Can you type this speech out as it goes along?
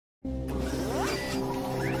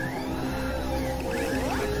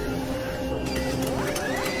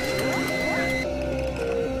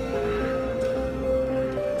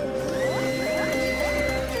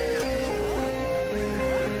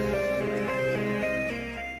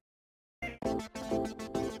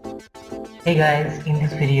Hey guys, in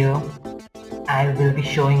this video I will be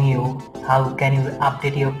showing you how can you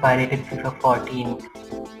update your pirated FIFA 14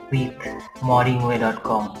 with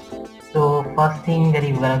moddingway.com. So first thing that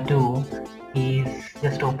you're gonna do is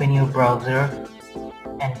just open your browser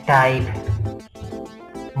and type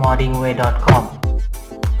moddingway.com.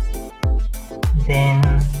 Then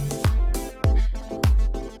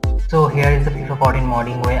so here is the FIFA 14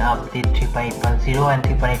 moddingway update 3.8.0 and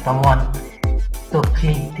 3.8.1. so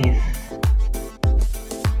click this.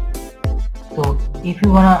 So if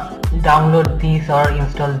you wanna download this or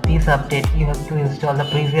install this update, you have to install the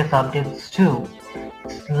previous updates too,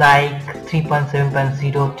 like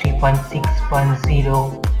 3.7.0,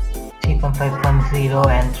 3.6.0, 3.5.0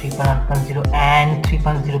 and 3.1.0 and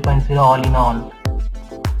 3.0.0 all in all.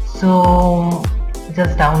 So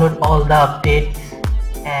just download all the updates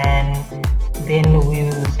and then we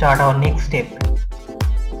will start our next step.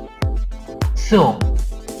 So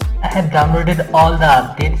I have downloaded all the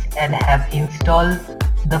updates and have installed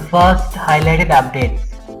the first highlighted updates,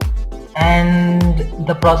 and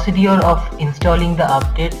the procedure of installing the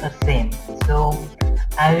updates are same. So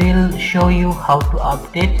I will show you how to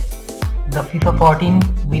update the FIFA 14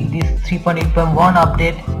 with this 3.8.1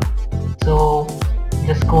 update. So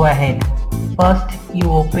just go ahead. First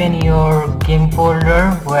you open your game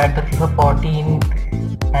folder where the FIFA 14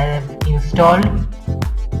 has installed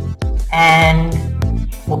and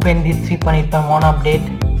open this 3.8.1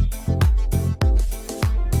 update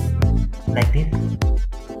like this.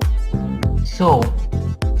 So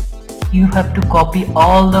you have to copy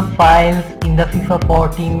all the files in the FIFA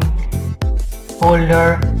 14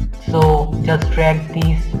 folder, so just drag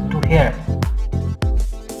these to here.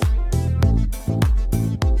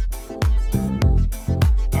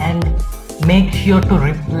 And make sure to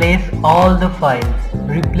replace all the files,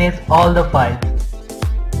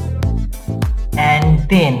 and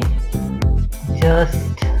then just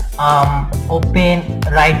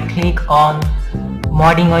right click on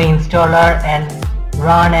moddingway installer and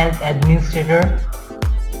run as administrator.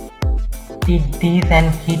 Click this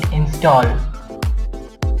and hit install.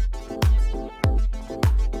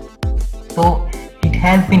 So it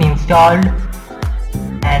has been installed,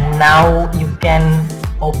 and now you can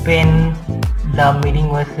open the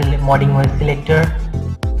moddingway selector,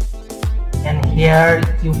 and here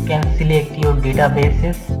you can select your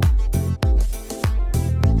databases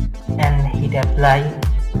and hit apply.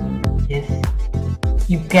 Yes,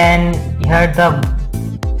 you can, here the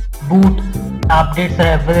boot updates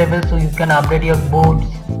are available, so you can update your boots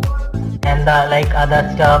and the like other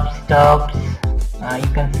stuffs.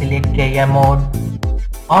 You can select career mode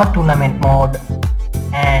or tournament mode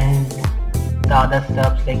and the other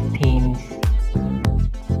stuff like themes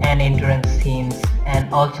and endurance themes,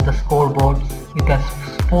 and also the scoreboards. You can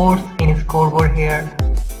force any scoreboard here,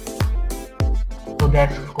 so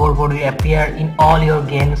that scoreboard will appear in all your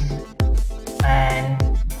games, and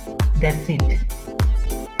that's it.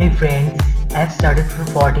 Hey friends, I have started for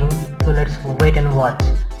 14, so let's wait and watch.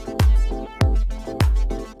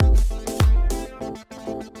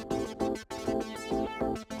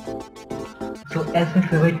 So as my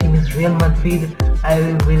favorite team is Real Madrid, I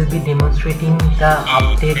will be demonstrating the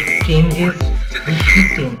update changes with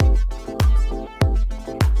this team.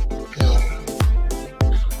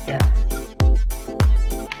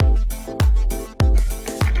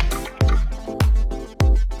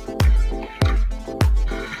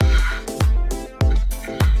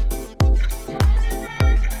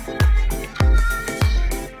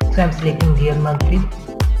 So I'm selecting Real Madrid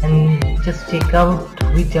and just check out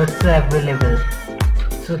which jerseys are available.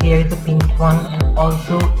 So here is a pink one and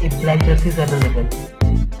also a black jersey is available,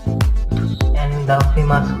 and the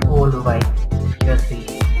famous old white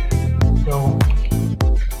jersey. So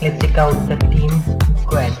let's check out the team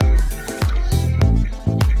squad.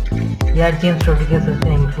 Here James Rodriguez has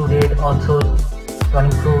been included, also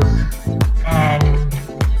running cruise, and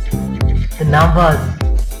the numbers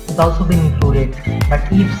has also been included. But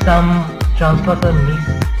if some transfers are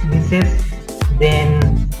misses, then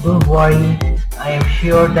don't worry, I am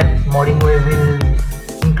sure that moddingway will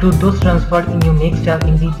include those transfers in your next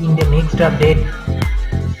in the next update.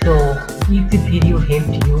 So if the video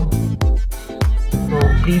helped you, so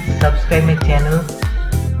please subscribe my channel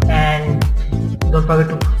and don't forget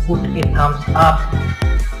to put a thumbs up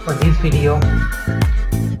for this video,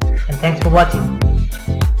 and thanks for watching.